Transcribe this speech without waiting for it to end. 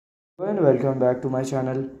Hello and welcome back to my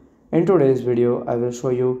channel. In today's video, I will show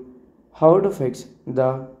you how to fix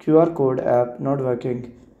the QR code app not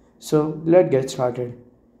working. So let's get started.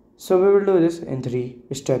 So we will do this in 3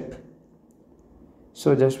 steps.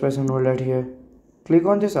 So just press and hold it here. Click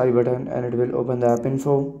on this I button and it will open the app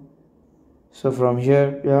info. So from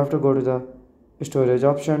here, you have to go to the storage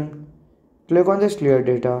option. Click on this clear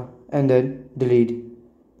data and then delete.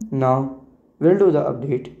 Now we'll do the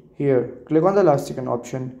update here. Click on the last second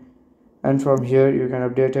option and from here you can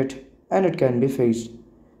update it and it can be fixed.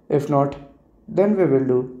 If not, then we will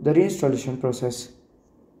do the reinstallation process.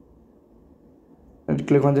 And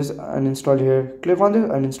click on this uninstall here. Click on this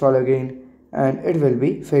uninstall again and it will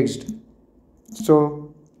be fixed.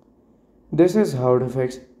 So this is how to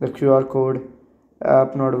fix the QR code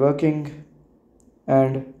app not working.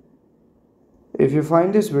 And if you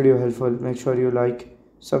find this video helpful, make sure you like,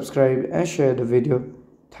 subscribe and share the video.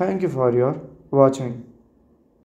 Thank you for your watching.